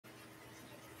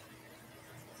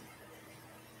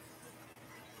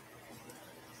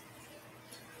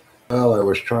Well, I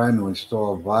was trying to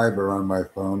install Viber on my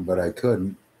phone, but I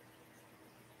couldn't.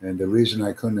 And the reason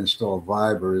I couldn't install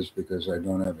Viber is because I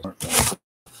don't have a smartphone.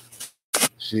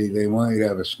 See, they want you to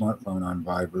have a smartphone on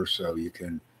Viber so you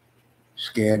can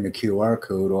scan the QR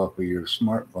code off of your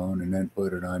smartphone and then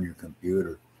put it on your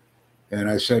computer. And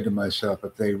I said to myself,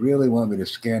 if they really want me to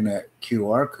scan that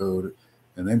QR code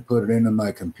and then put it into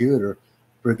my computer,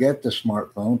 forget the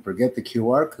smartphone, forget the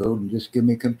QR code, and just give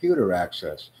me computer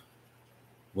access.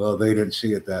 Well, they didn't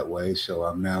see it that way, so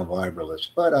I'm now Viberless.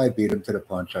 But I beat them to the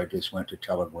punch. I just went to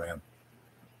Telegram.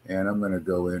 And I'm going to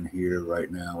go in here right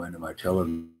now into my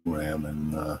Telegram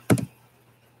and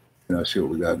see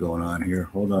what we got going on here.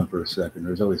 Hold on for a second.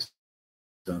 There's always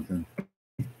something.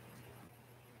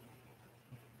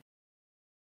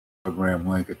 Telegram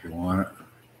link if you want it.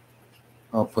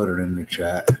 I'll put it in the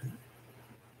chat.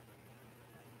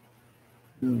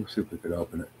 We'll see if we could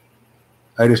open it.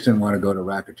 I just didn't want to go to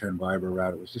Rakuten Viber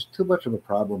route. It was just too much of a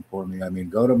problem for me. I mean,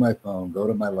 go to my phone, go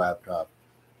to my laptop.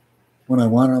 When I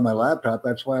want it on my laptop,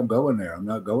 that's why I'm going there. I'm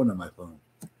not going to my phone.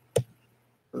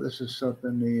 So this is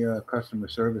something the customer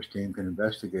service team can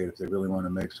investigate if they really want to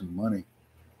make some money.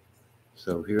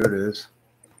 So here it is.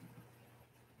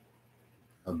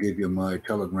 I'll give you my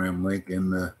Telegram link in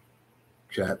the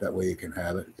chat. That way you can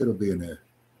have it. It'll be in the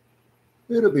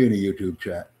YouTube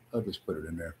chat. I'll just put it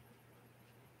in there.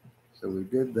 So we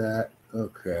did that.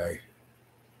 Okay.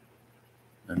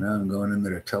 And now I'm going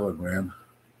into the Telegram.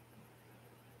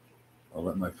 I'll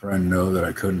let my friend know that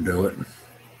I couldn't do it.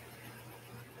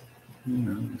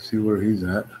 See where he's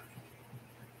at.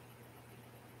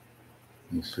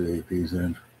 Let's see if he's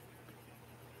in.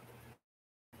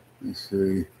 Let's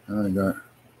see. I don't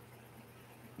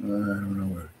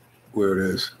know where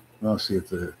it is. I'll see if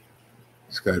the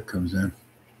Skype comes in.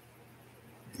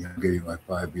 Yeah, I'll give you my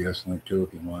 5BS link too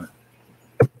if you want it.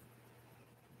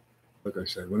 Like I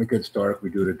said, when it gets dark, we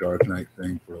do the dark night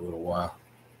thing for a little while.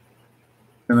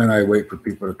 And then I wait for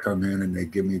people to come in and they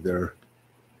give me their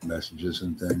messages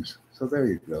and things. So there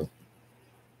you go.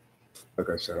 Like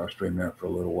I said, I'll stream that for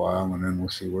a little while and then we'll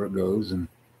see where it goes and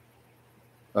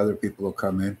other people will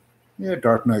come in. Yeah,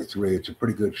 Dark Knight 3, it's a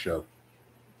pretty good show.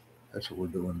 That's what we're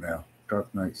doing now.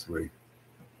 Dark Knight 3.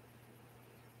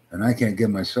 And I can't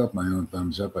give myself my own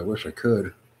thumbs up. I wish I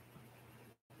could.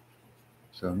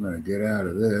 So I'm going to get out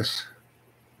of this.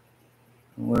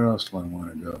 Where else do I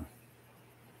want to go?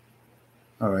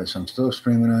 All right, so I'm still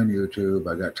streaming on YouTube.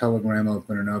 I got Telegram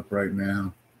opening up right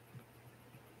now.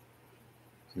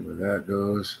 See where that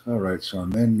goes. All right, so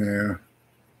I'm in there.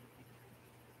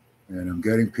 And I'm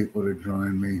getting people to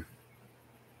join me.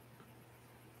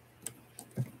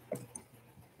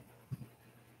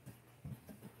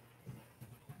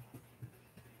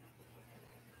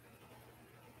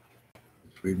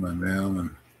 Let's read my mail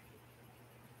and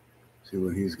see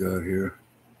what he's got here.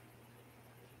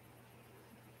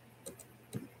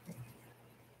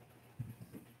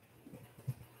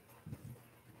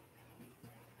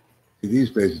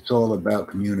 These days, it's all about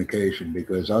communication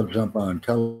because I'll jump on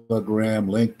Telegram,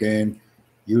 LinkedIn,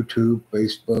 YouTube,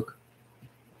 Facebook,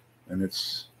 and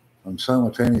I'm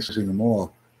simultaneously using them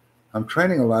all. I'm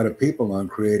training a lot of people on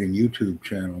creating YouTube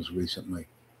channels recently.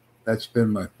 That's been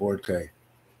my forte.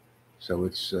 So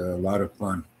it's a lot of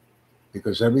fun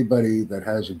because everybody that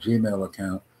has a Gmail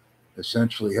account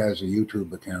essentially has a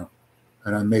YouTube account,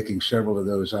 and I'm making several of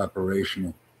those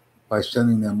operational by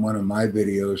sending them one of my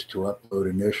videos to upload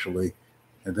initially,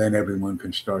 and then everyone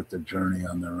can start the journey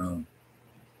on their own.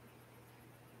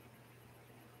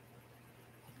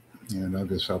 And I'll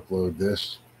just upload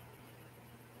this.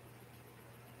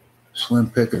 Slim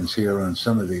pickings here on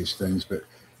some of these things, but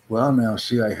well, now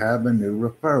see, I have a new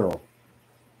referral.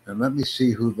 And let me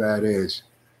see who that is.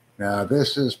 Now,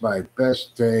 this is my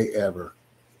best day ever.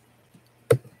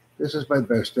 This is my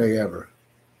best day ever.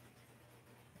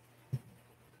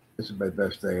 This is my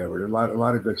best day ever. A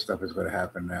lot of good stuff is going to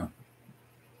happen now.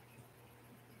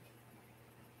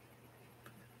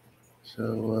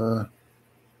 So,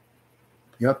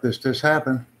 yep, this just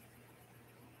happened.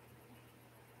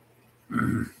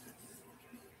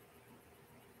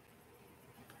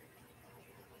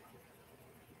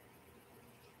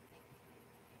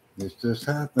 This just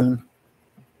happened.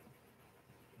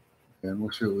 And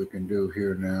we'll see what we can do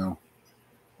here now.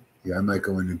 Yeah, I might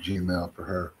go into Gmail for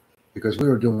her because we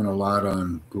were doing a lot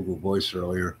on Google Voice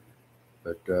earlier,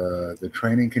 but the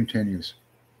training continues.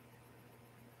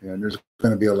 And there's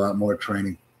going to be a lot more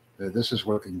training. This is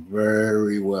working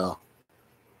very well.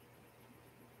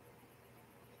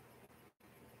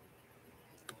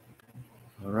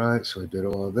 All right, so I did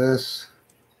all of this.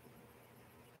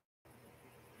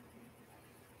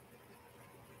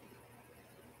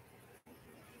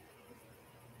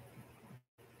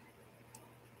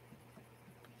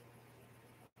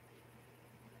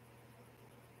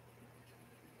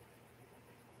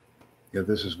 Yeah,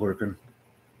 this is working.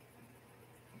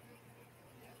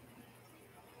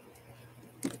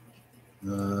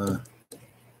 Uh,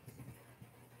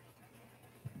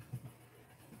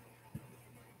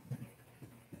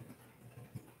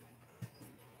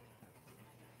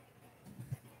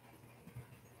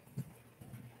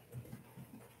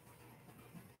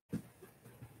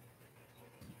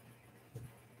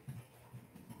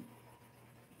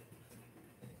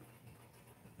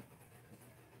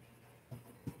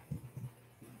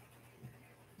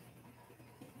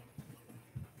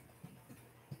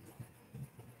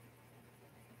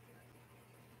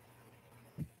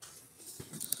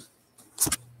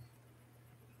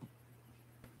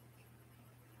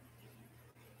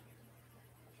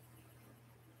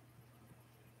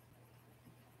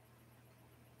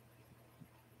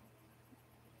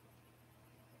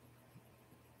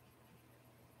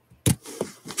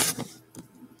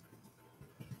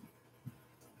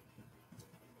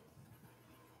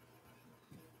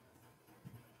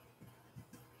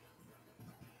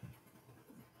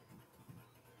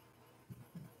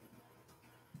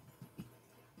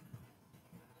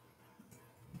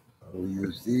 I'll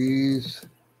use these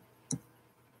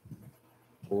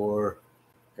for,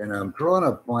 and I'm drawing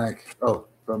a blank. Oh,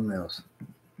 thumbnails.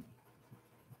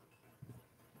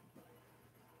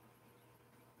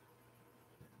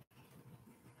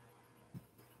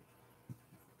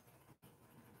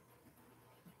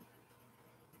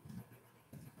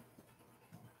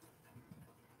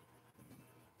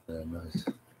 Yeah, nice.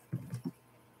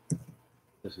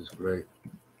 This is great.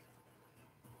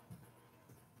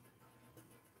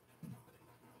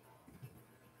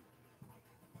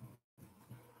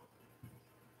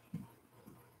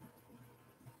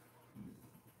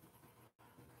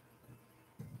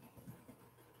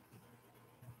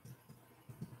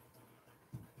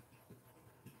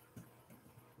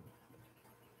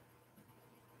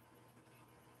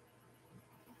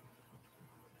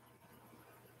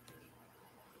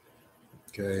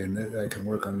 Okay, and I can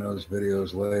work on those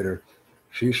videos later.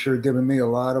 She's sure giving me a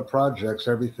lot of projects.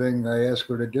 Everything I ask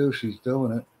her to do, she's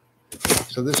doing it.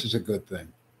 So this is a good thing.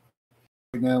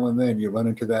 Now and then you run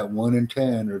into that 1 in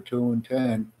 10 or 2 in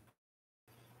 10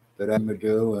 that I'm going to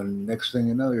do, and next thing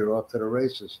you know, you're off to the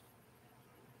races.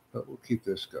 But we'll keep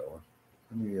this going.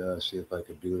 Let me see if I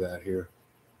could do that here.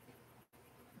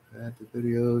 Add the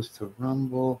videos to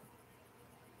Rumble.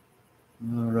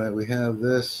 All right, we have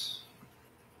this.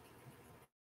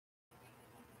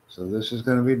 So this is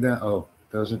going to be down. Oh,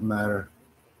 doesn't matter.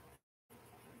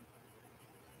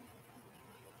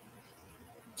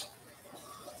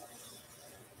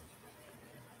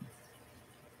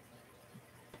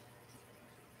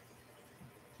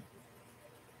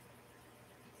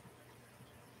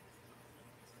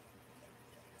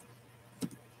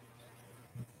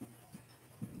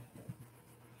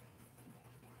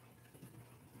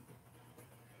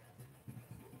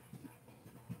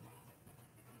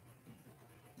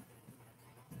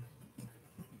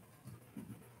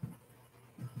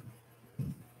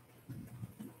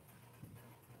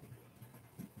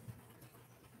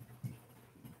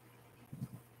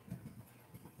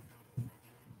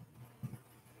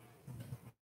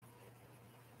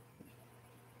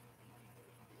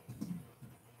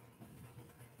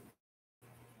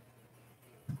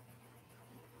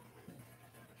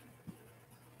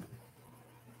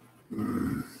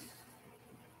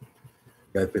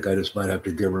 I think I just might have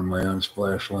to give her my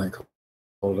Unsplash link.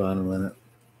 Hold on a minute.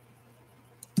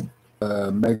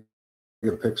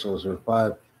 Megapixels or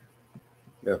 5.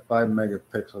 Yeah, 5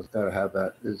 megapixels. Gotta have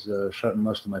that. Is shutting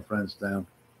most of my friends down.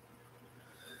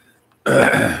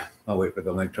 I'll wait for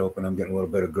the link to open. I'm getting a little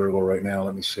bit of gurgle right now.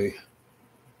 Let me see.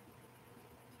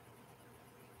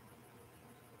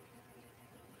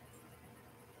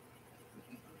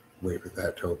 Wait for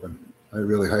that to open. I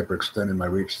really hyperextended my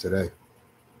reach today.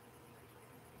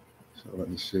 So let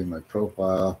me see my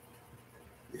profile.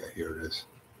 Yeah, here it is.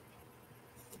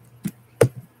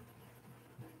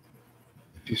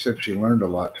 She said she learned a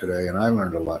lot today, and I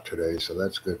learned a lot today, so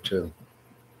that's good too.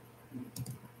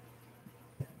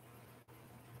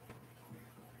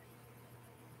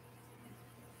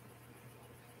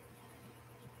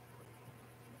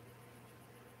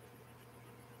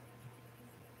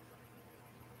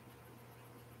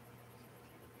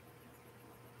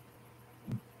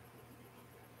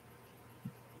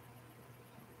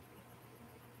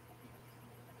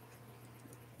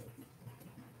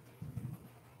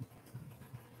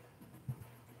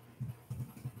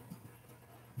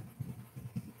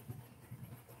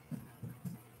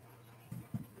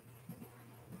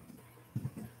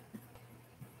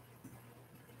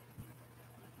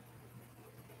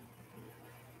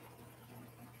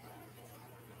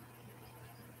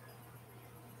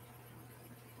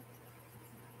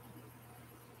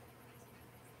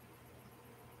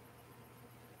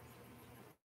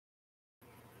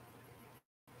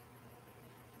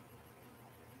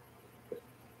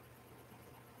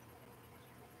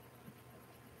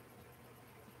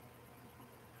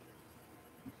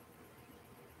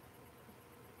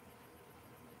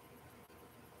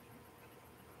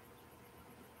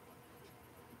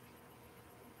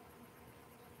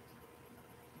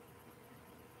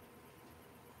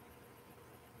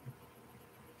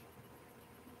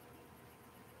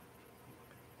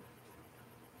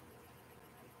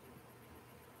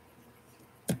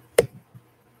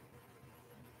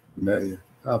 Met you.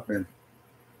 Up in.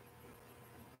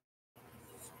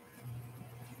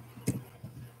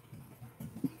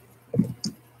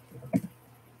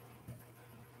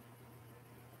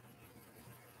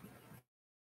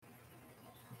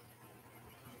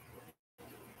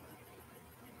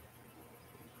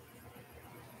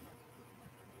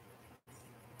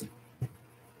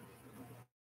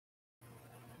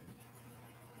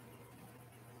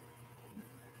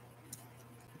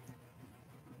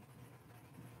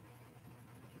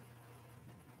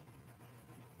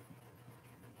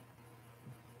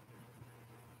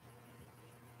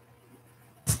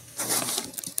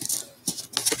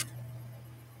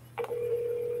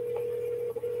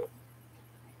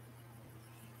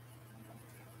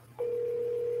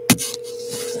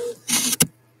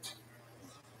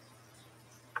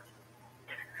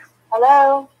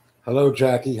 Hello. Hello,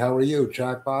 Jackie. How are you?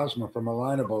 Jack Bosma from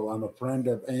Alignable. I'm a friend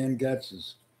of Ann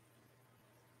Getz's.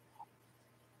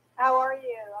 How are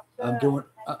you? I'm I'm good. doing.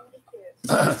 Nice to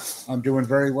meet you. I'm doing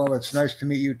very well. It's nice to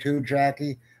meet you too,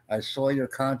 Jackie. I saw your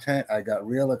content. I got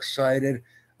real excited.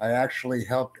 I actually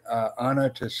helped Anna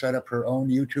to set up her own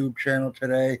YouTube channel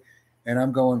today, and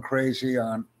I'm going crazy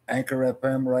on Anchor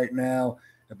FM right now,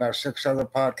 about 6 other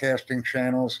podcasting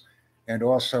channels, and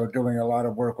also doing a lot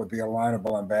of work with the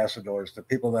Alignable ambassadors, the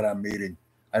people that I'm meeting.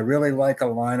 I really like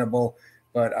Alignable,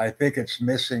 but I think it's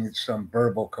missing some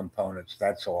verbal components.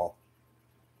 That's all.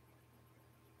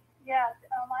 Yeah,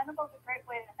 Alignable is a great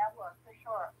way to network for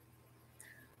sure.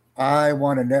 I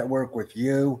want to network with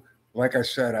you. Like I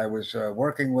said, I was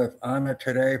working with Anna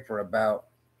today for about,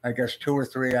 I guess, 2 or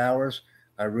 3 hours.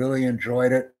 I really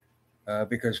enjoyed it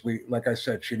because like I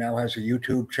said, she now has a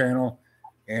YouTube channel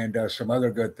and some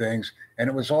other good things. And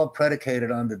it was all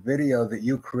predicated on the video that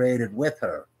you created with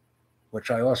her, which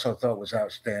I also thought was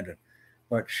outstanding.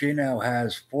 But she now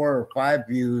has 4 or 5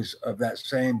 views of that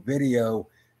same video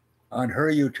on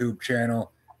her YouTube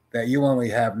channel that you only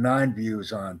have 9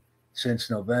 views on since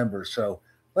November. So,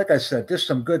 like I said, just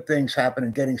some good things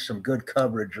happening, getting some good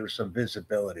coverage or some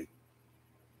visibility.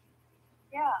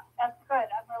 Yeah, that's good.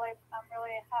 I'm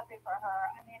really happy for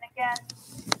her. I mean, again,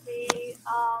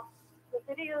 the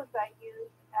videos I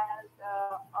use as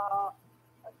a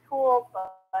tool,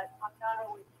 but I'm not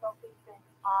always focusing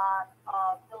on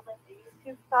building the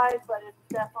YouTube side. But it's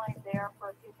definitely there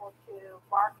for people to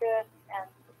market and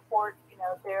support,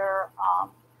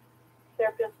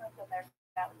 their business and their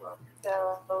network.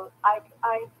 So I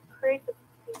create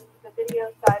the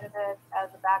video side of it as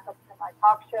a backup to my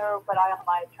talk show, but I have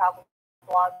my travel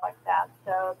blog like that.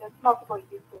 So there's multiple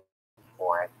uses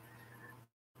for it.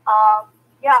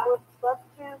 Yeah, I would love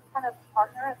to kind of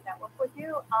partner and network with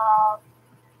you.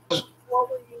 What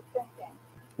were you thinking?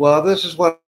 Well, this is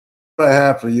what I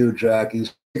have for you, Jackie.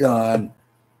 On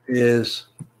is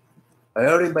I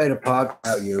already made a podcast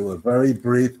about you, a very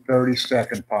brief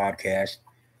 30-second podcast.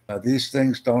 These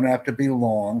things don't have to be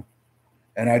long,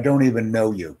 and I don't even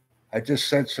know you. I just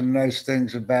said some nice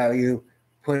things about you,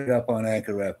 put it up on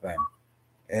Anchor FM.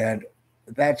 And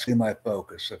that's my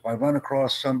focus. If I run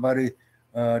across somebody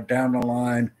down the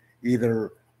line,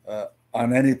 either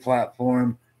on any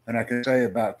platform, and I can say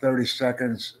about 30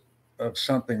 seconds of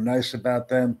something nice about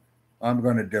them, I'm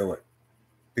going to do it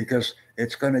because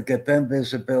it's going to get them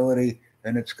visibility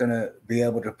and it's going to be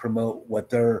able to promote what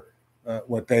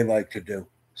they like to do.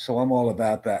 So I'm all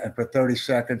about that. And for 30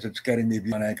 seconds, it's getting me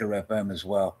on Anchor FM as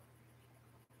well.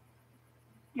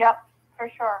 Yep, for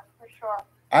sure, for sure.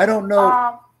 I don't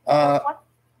know. So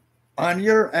On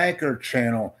your Anchor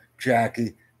channel,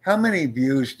 Jackie, how many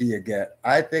views do you get?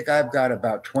 I think I've got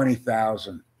about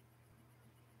 20,000.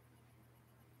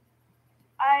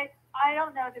 I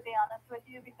don't know, to be honest with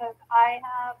you, because I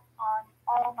have on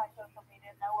all my social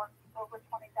media networks over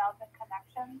 20,000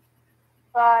 connections.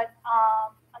 But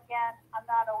again, I'm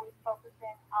not always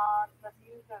focusing on the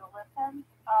views or the listens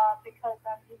because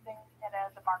I'm using it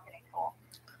as a marketing tool.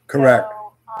 Correct.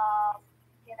 So,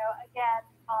 again,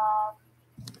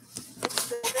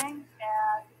 it's building,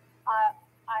 and I,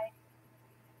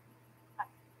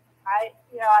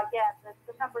 again,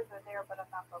 the numbers are there, but I'm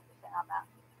not focusing on that.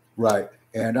 Right.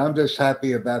 And I'm just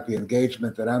happy about the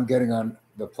engagement that I'm getting on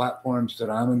the platforms that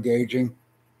I'm engaging.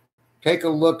 Take a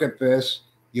look at this.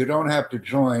 You don't have to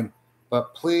join,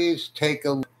 but please take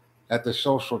a look at the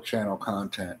social channel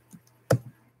content.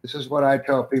 This is what I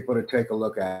tell people to take a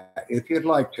look at if you'd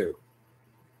like to.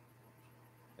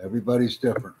 Everybody's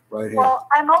different, right here. Well,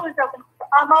 I'm always open.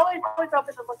 I'm always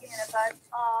open to looking at it, but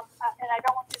and I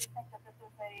don't want you to think that this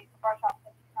is a brush off.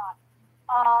 It's not.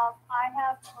 I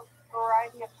have a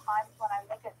variety of times when I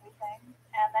look at new things,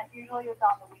 and that usually is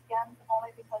on the weekends,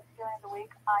 only because during the week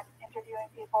I'm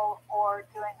interviewing people or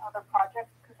doing other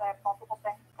projects because I have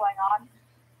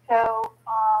So,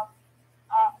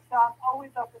 so I'm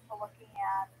always open to looking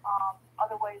at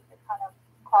other ways to kind of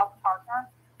cross partner.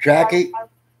 Jackie,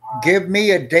 give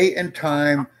me a date and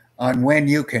time on when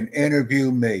you can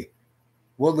interview me.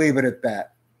 We'll leave it at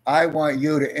that. I want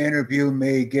you to interview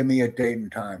me. Give me a date and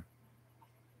time.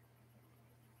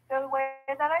 So the way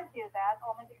that I do that,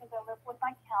 only because I live with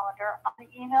my calendar, on the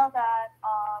email that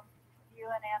you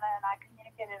and Anna and I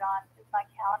communicated on is my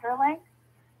calendar link.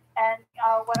 And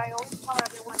what I always tell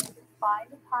everyone is to find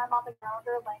a time on the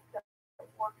calendar link that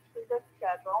works through their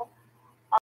schedule.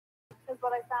 Because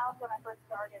what I found when I first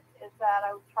started is that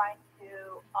I was trying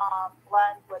to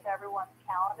blend with everyone's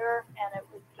calendar, and it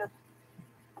was just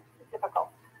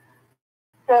difficult.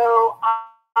 So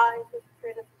I just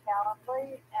created the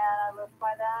Calendly, and I live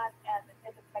by that, and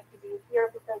it just makes it easier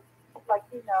because, like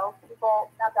you know, people,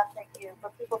 not that thank you,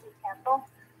 but people do cancel.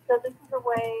 So this is a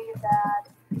way that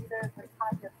either they're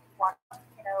kind of just one,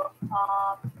 you know,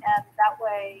 and that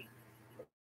way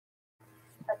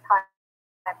it's a time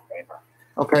saver.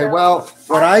 Okay, So well,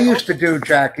 what I used to do,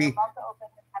 Jackie, I'm also open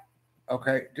to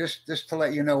okay, just to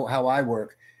let you know how I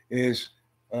work, is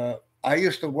I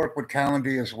used to work with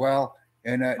Calendly as well,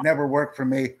 and it never worked for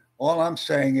me. All I'm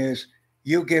saying is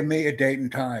you give me a date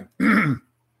and time.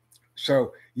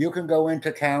 So you can go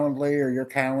into Calendly or your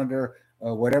calendar,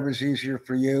 whatever's easier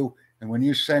for you. And when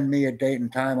you send me a date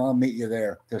and time, I'll meet you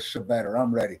there. Just so better.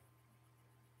 I'm ready.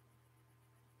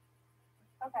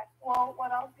 Okay. Well,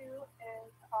 what I'll do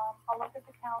is I'll look at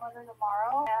the calendar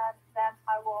tomorrow, and then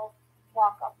I will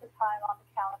walk up the time on the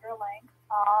calendar link,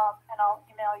 and I'll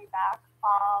email you back.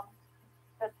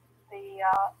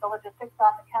 The logistics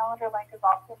on the calendar link is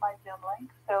also my Zoom link,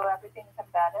 so everything's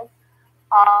embedded.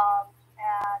 And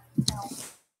we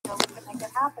can make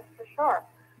it happen for sure.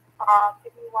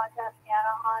 If you want to have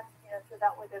Anna on, so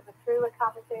that way there's a through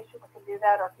conversation, we can do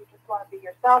that. Or if you just want to be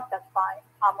yourself, that's fine.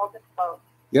 I'm open to both.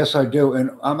 Yes, I do.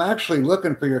 And I'm actually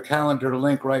looking for your calendar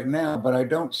link right now, but I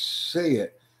don't see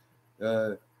it.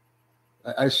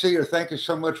 I see your thank you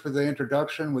so much for the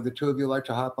introduction. Would the two of you like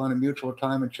to hop on a mutual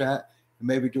time and chat and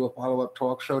maybe do a follow-up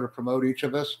talk show to promote each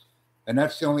of us? And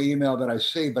that's the only email that I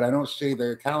see, but I don't see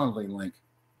the Calendly link.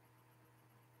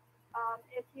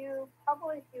 If you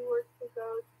were to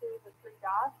go to the three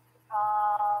dots,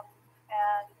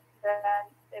 and then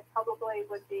it probably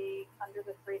would be under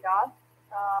the three dots.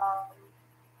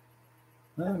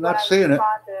 Not seeing it.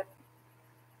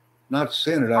 Not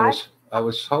seeing it. I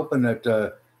was hoping that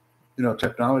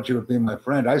technology would be my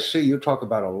friend. I see you talk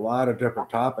about a lot of different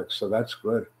topics, so that's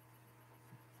good.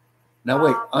 Now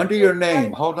wait, under your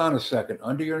name. Hold on a second.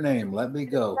 Under your name, let me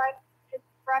go. It's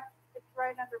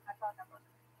right under my phone number.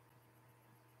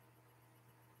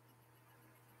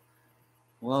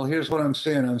 Well, here's what I'm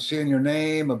seeing. I'm seeing your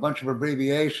name, a bunch of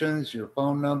abbreviations, your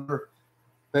phone number,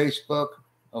 Facebook.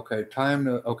 Okay,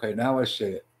 okay, now I see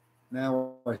it.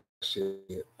 Now I see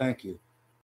it. Thank you.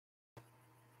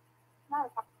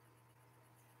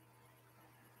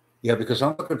 Yeah, because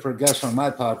I'm looking for a guest on my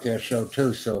podcast show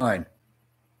too, so fine.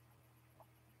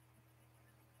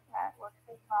 That works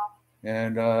as well.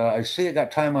 And I see you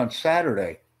got time on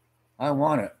Saturday. I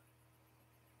want it.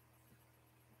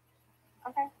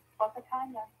 Okay, book a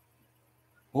time then.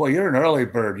 Boy, you're an early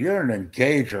bird. You're an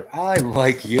engager. I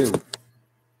like you.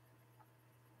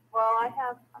 Well, I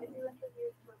do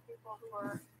interviews for people who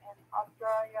are in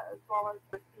Australia as well as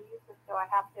overseas, and so I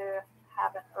have to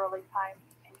have an early time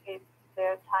in case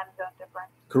their time zone different.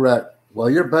 Correct. Well,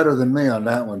 you're better than me on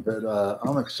that one, but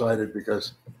I'm excited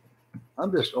because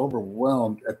I'm just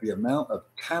overwhelmed at the amount of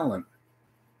talent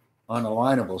on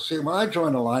Alignable. See, when I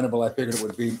joined Alignable, I figured it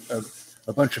would be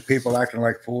a bunch of people acting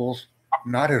like fools.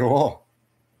 Not at all.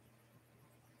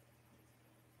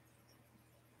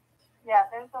 Yeah,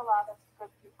 there's a lot of good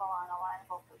people on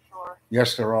Alignable for sure.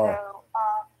 Yes, there are.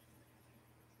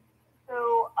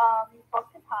 So you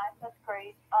booked a time. That's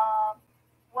great.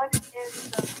 What is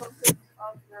the focus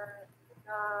of your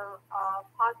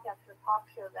podcast or talk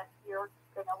show that you're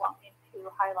going to want me to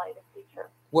highlight a feature?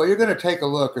 Well, you're going to take a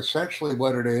look. Essentially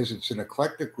what it is, it's an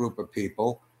eclectic group of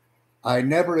people. I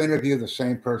never interview the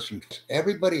same person.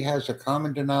 Everybody has a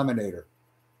common denominator.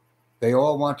 They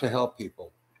all want to help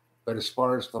people. But as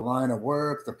far as the line of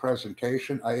work, the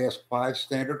presentation, I ask 5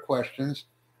 standard questions.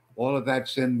 All of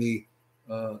that's in the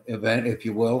event, if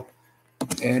you will.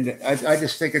 And I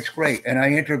just think it's great. And I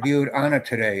interviewed Anna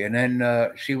today, and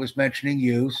then she was mentioning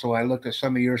you. So I looked at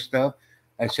some of your stuff.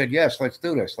 I said, yes, let's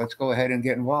do this. Let's go ahead and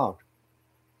get involved.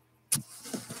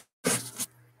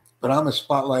 But I'm a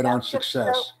spotlight on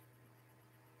success.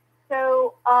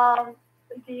 So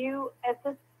do you,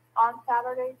 on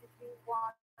Saturday, did you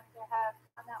want to have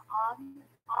Anna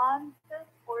on this,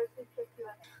 or is this just you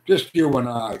and me? Just you and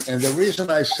I. And the reason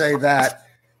I say that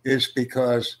is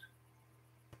because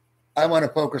I want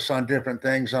to focus on different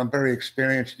things. I'm very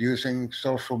experienced using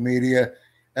social media,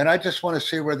 and I just want to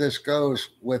see where this goes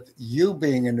with you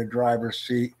being in the driver's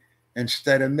seat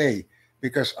instead of me,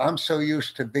 because I'm so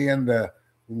used to being the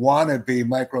wannabe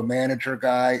micromanager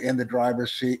guy in the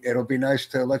driver's seat. It'll be nice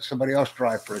to let somebody else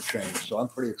drive for a change. So I'm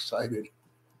pretty excited.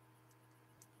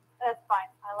 That's fine.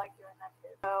 I like doing that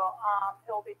too. So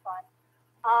it'll be fun.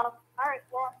 All right.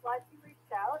 Well, I'm glad you reached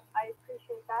out. I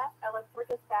appreciate that. I look forward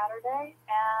to Saturday.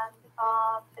 And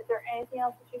is there anything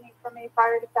else that you need from me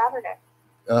prior to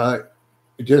Saturday?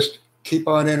 Just keep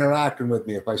on interacting with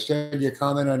me. If I send you a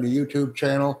comment on the YouTube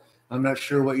channel, I'm not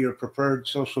sure what your preferred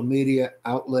social media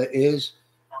outlet is,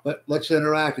 but let's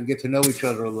interact and get to know each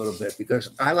other a little bit,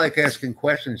 because I like asking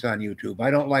questions on YouTube.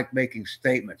 I don't like making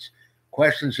statements.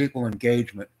 Questions equal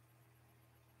engagement.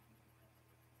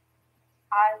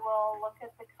 I will look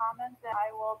at the comments and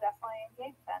I will definitely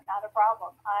engage them. Not a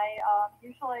problem. I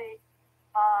usually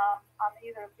I'm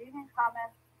either leaving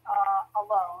comments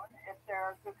alone if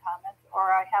they're good comments,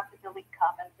 or I have to delete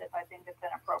comments if I think it's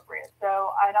inappropriate.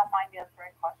 So I don't mind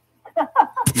answering questions.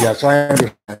 Yes, I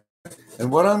understand.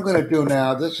 And what I'm going to do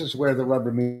now, this is where the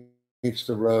rubber meets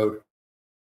the road.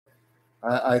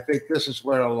 I think this is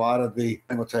where a lot of the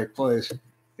thing will take place.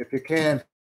 If you can,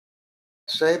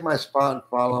 save my spot and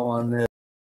follow on this.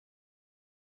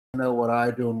 Know what I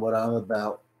do and what I'm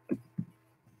about.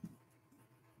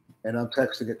 And I'm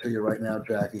texting it to you right now,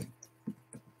 Jackie.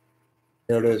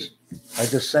 There it is. I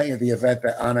just sent you the event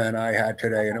that Anna and I had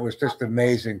today, and it was just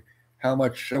amazing how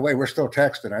much. Wait, we're still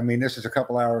texting. I mean, this is a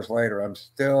couple hours later. I'm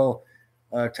still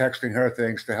texting her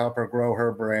things to help her grow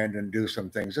her brand and do some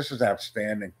things. This is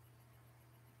outstanding.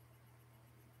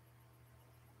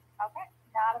 Okay,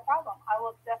 not a problem. I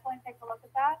will definitely take a look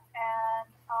at that, and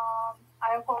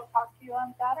I will talk to you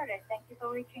on Saturday. Thank you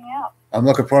for reaching out. I'm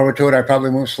looking forward to it. I probably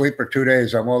won't sleep for 2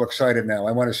 days. I'm all excited now.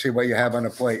 I want to see what you have on the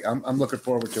plate. I'm looking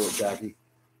forward to it, Jackie.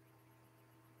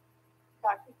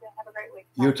 Talk to you soon. Have a great week.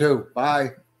 You too.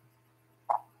 Bye.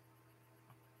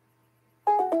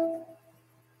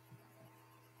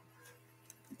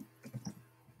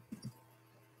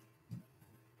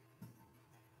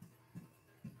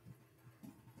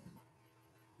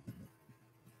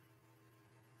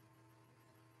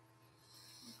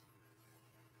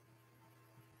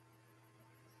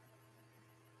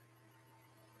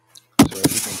 So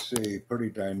as you can see, pretty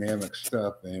dynamic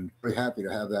stuff, and pretty happy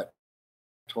to have that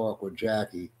talk with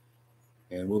Jackie.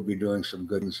 And we'll be doing some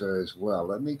good things as well.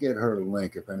 Let me get her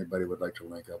link if anybody would like to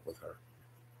link up with her.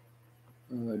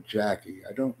 Jackie.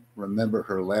 I don't remember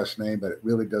her last name, but it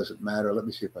really doesn't matter. Let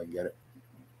me see if I can get it.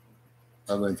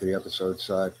 I'll link to the episode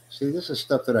side. See, this is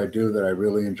stuff that I do that I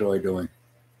really enjoy doing.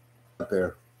 Up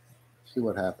there. See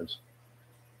what happens.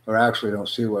 Or actually, don't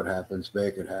see what happens.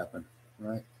 Make it happen.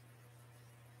 Right?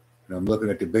 And I'm looking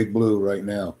at the big blue right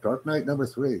now. Dark Knight number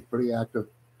 3. Pretty active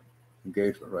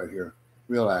engagement right here.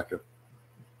 Real active.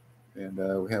 And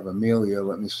we have Amelia.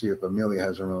 Let me see if Amelia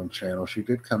has her own channel. She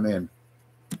did come in.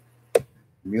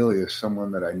 Amelia is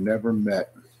someone that I never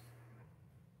met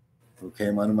who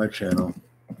came onto my channel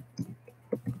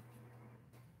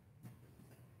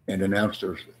and announced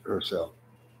herself.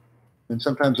 And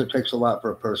sometimes it takes a lot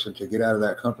for a person to get out of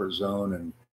that comfort zone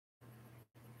and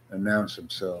announce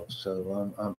themselves.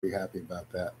 So I'm pretty happy about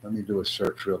that. Let me do a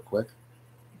search real quick.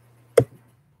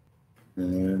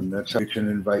 And that's how you can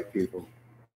invite people.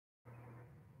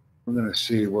 I'm going to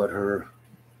see what her...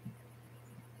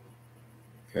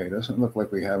 Okay, doesn't look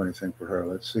like we have anything for her.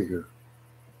 Let's see here.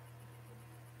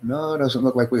 No, it doesn't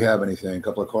look like we have anything. A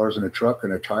couple of cars in a truck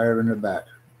and a tire in the back.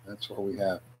 That's all we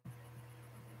have.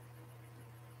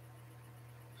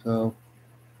 So,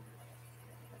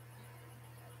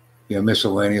 yeah,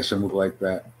 miscellaneous and look like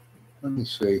that. Let me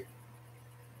see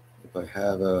if I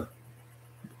have a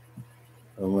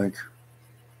link.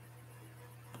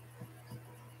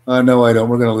 No, I don't.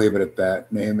 We're going to leave it at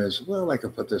that. Name is, well, I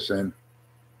can put this in.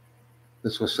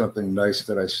 This was something nice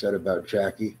that I said about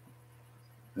Jackie.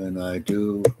 And I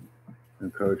do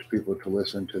encourage people to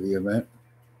listen to the event.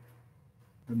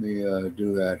 Let me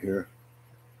do that here.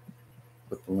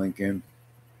 Put the link in.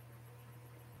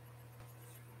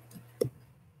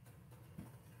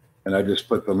 And I just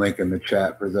put the link in the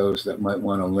chat for those that might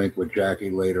want to link with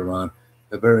Jackie later on.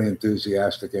 A very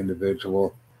enthusiastic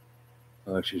individual.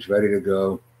 She's ready to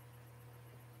go.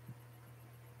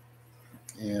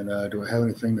 And do I have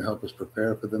anything to help us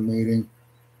prepare for the meeting?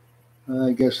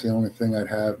 I guess the only thing I'd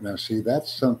have now, see,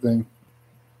 that's something.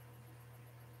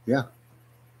 Yeah.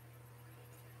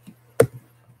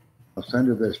 I'll send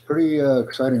you this. Pretty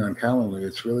exciting on Calendly.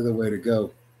 It's really the way to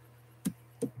go.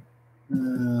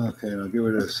 Okay, I'll give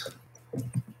her this.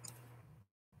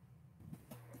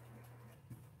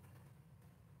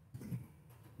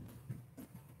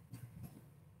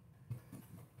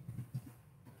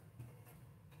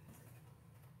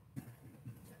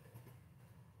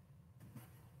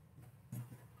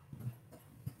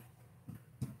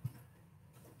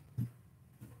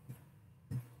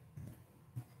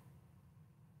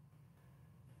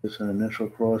 Just an initial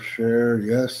cross share,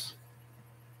 yes.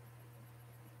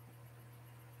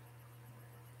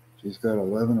 She's got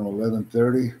 11 or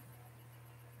 11:30.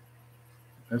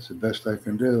 That's the best I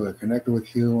can do. I connected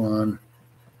with you on,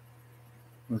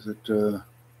 was it,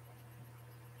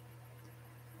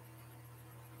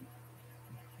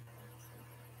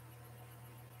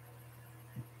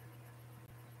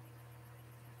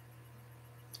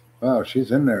 wow, she's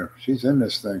in there. She's in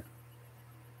this thing.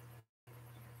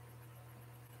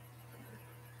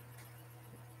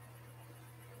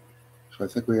 So I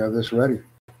think we have this ready.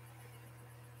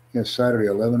 Yes, Saturday,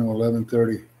 11 or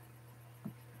 11:30.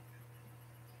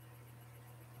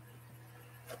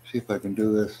 See if I can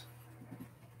do this.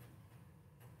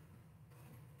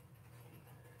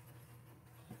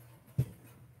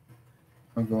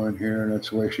 I'll go in here, and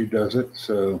that's the way she does it.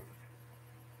 So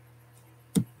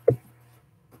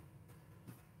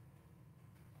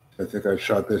I think I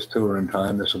shot this to her in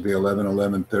time. This will be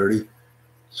 11:30.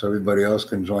 So everybody else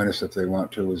can join us if they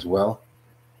want to as well.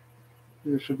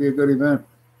 It should be a good event.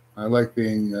 I like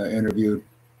being interviewed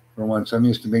for once. I'm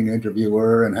used to being the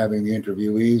interviewer and having the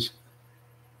interviewees.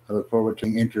 I look forward to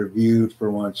being interviewed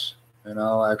for once, and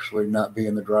I'll actually not be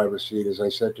in the driver's seat. As I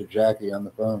said to Jackie on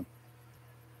the phone,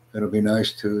 it'll be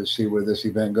nice to see where this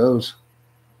event goes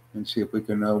and see if we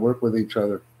can work with each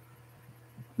other,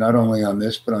 not only on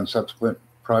this, but on subsequent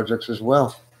projects as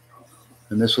well.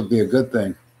 And this will be a good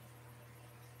thing.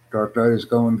 Dark Knight is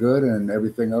going good, and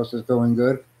everything else is going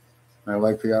good. I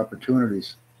like the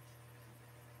opportunities.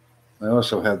 I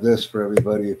also have this for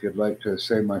everybody. If you'd like to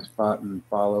save my spot and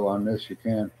follow on this, you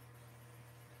can.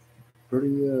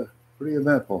 Pretty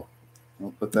eventful.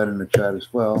 I'll put that in the chat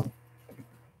as well.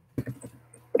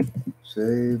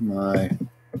 Save my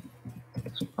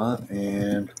spot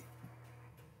and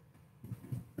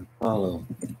follow.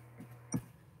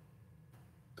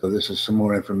 So this is some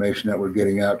more information that we're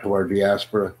getting out to our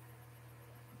diaspora.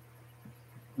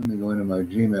 Let me go into my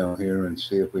Gmail here and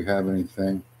see if we have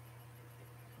anything.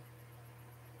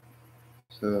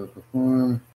 So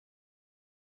perform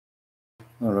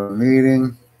on a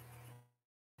meeting.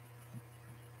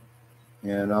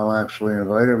 And I'll actually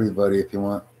invite everybody if you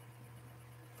want.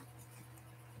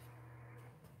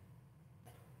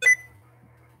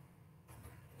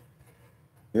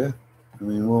 Yeah, I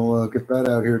mean, we'll get that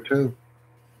out here too.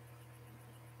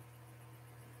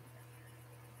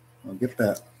 I'll get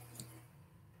that.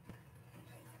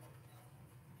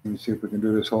 Let me see if we can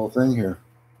do this whole thing here.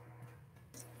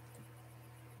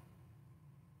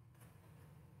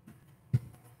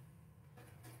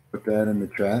 Put that in the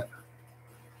chat.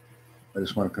 I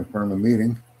just want to confirm a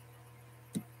meeting.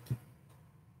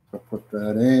 I'll put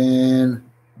that in.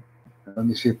 Let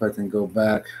me see if I can go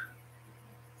back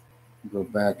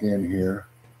in here.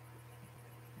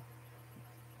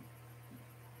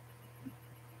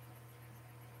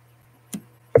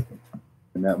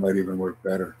 And that might even work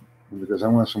better because I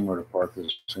want somewhere to park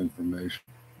this information.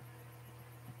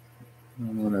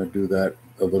 I want to do that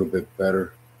a little bit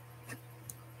better.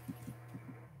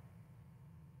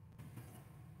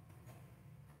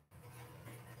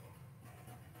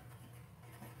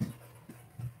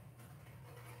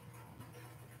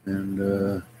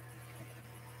 And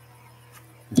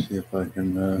let's see if I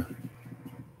can,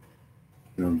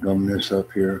 gum this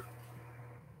up here.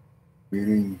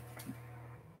 Meeting.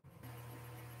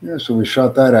 Yeah, so we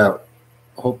shot that out.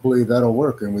 Hopefully that'll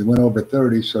work. And we went over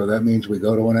 30, so that means we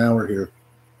go to an hour here.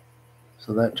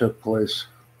 So that took place.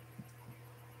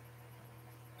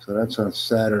 So that's on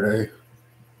Saturday.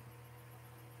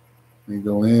 Let me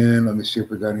go in. Let me see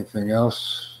if we got anything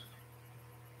else.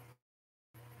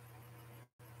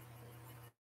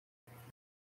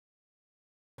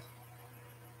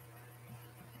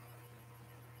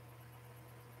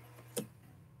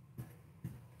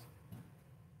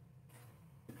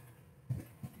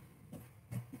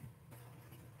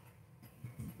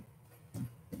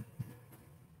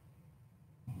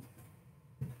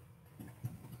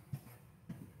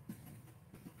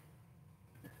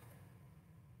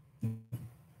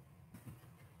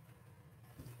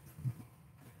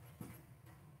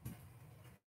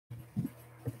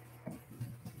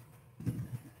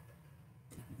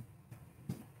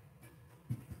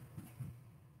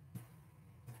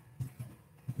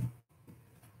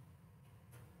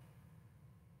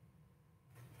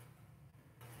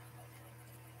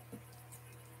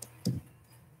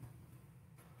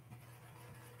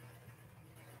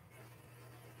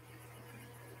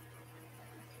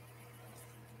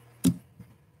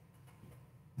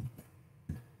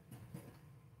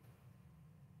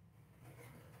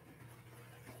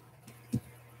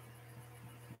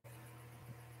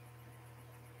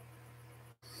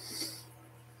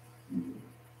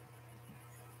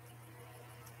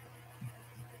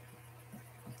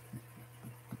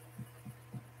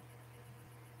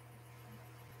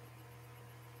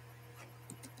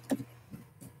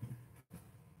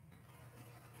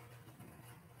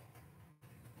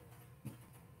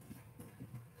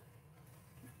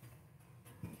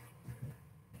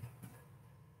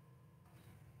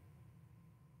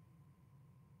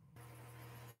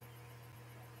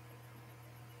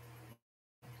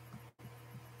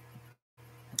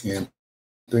 And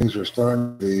things are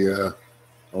starting to be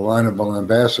alignable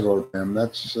ambassador. And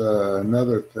that's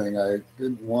another thing. I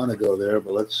didn't want to go there,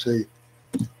 but let's see.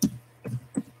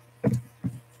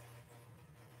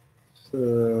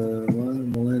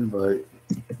 Alignable invite.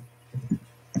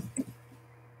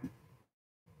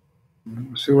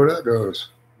 Let's see where that goes.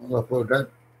 I'll upload that.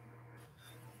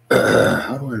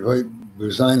 How do I invite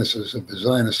designers of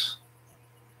designers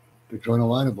to join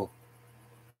Alignable?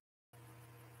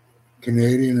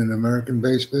 Canadian and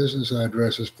American-based business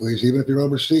addresses, please. Even if you're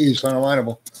overseas, on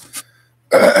Alignable.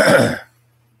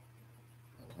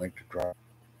 Link to drop.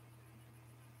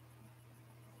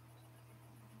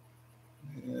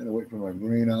 And wait for my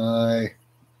green eye. Let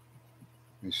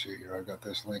me see here. I got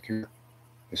this link here.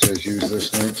 It says use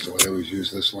this link, so I always use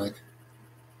this link.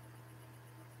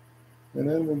 And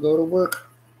then we'll go to work.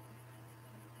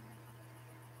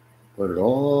 Put it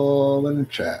all in the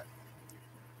chat.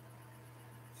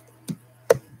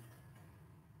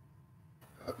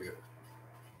 Copy it.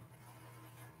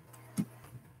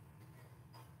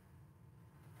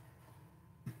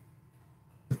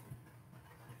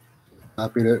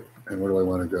 Copied it, and where do I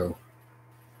want to go?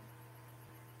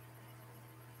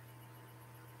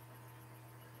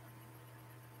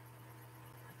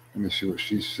 Let me see what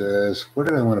she says. Where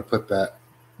did I want to put that?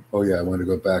 Oh, yeah, I want to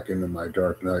go back into my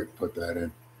Dark Knight and put that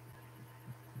in.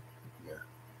 Yeah.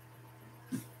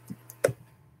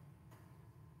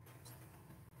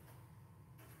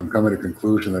 I'm coming to the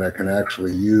conclusion that I can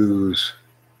actually use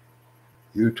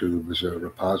YouTube as a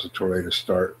repository to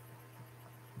start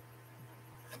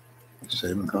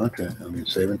saving content. I mean,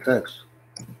 saving text.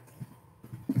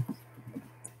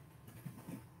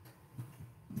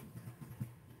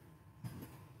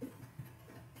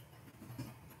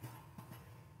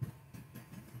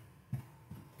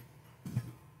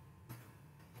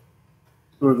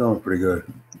 We're going pretty good.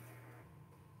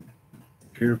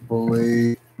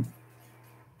 Cheerfully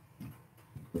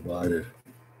provided.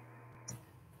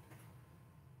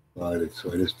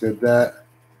 So I just did that.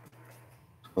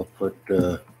 I'll put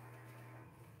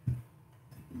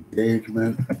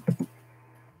engagement.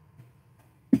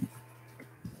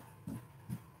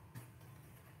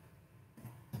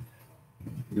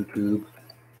 YouTube.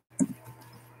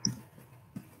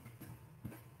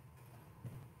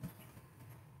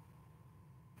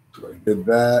 So I did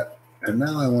that. And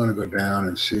now I want to go down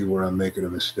and see where I'm making a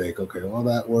mistake. Okay, well,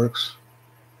 that works.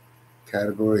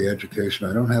 Category education.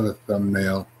 I don't have a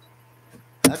thumbnail.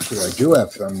 Actually, I do have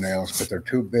thumbnails, but they're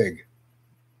too big.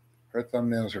 Her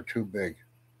thumbnails are too big.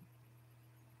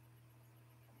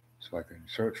 So I can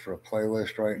search for a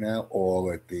playlist right now,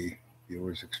 all at the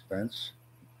viewer's expense.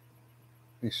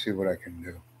 Let me see what I can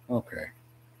do. Okay.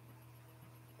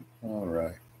 All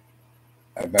right.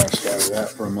 I bounced out of that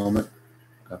for a moment.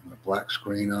 Got my black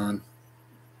screen on.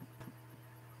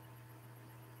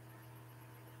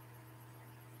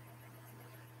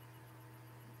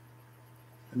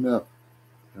 Enough.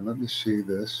 And let me see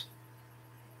this.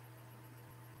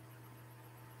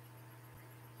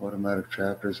 Automatic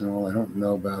chapters and all. I don't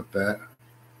know about that.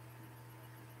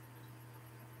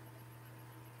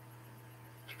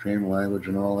 Stream language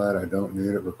and all that. I don't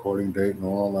need it. Recording date and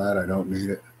all that. I don't need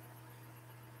it.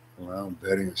 Allow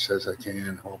embedding. It says I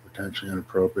can. All potentially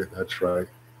inappropriate. That's right.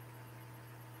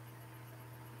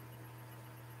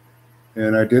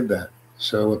 And I did that.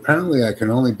 So apparently I can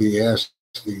only be asked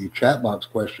the chat box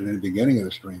question in the beginning of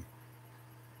the stream.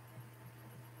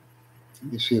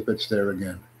 Let me see if it's there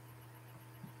again.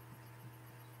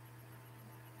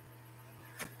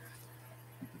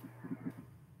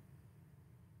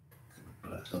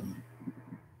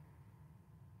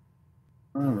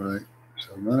 All right.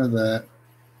 So none of that.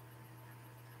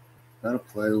 Not a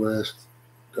playlist.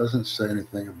 Doesn't say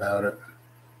anything about it.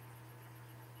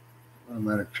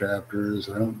 Automatic chapters.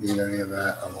 I don't need any of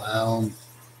that. Allow.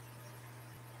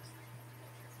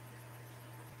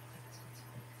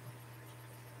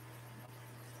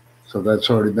 So that's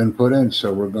already been put in.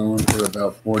 So we're going for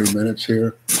about 40 minutes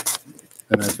here.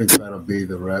 And I think that'll be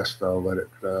the rest. I'll let it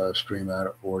stream out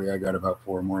at 40. I got about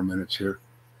 4 more minutes here.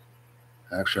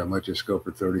 Actually, I might just go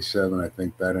for 37. I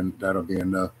think that'll be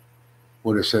enough.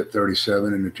 We'll just hit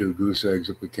 37 into 2 goose eggs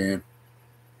if we can.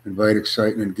 Invite,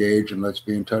 excite, and engage, and let's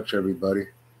be in touch, everybody.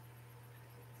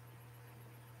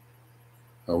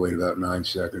 I'll wait about 9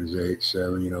 seconds, 8,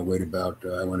 7. Wait about,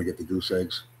 I want to get the goose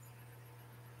eggs.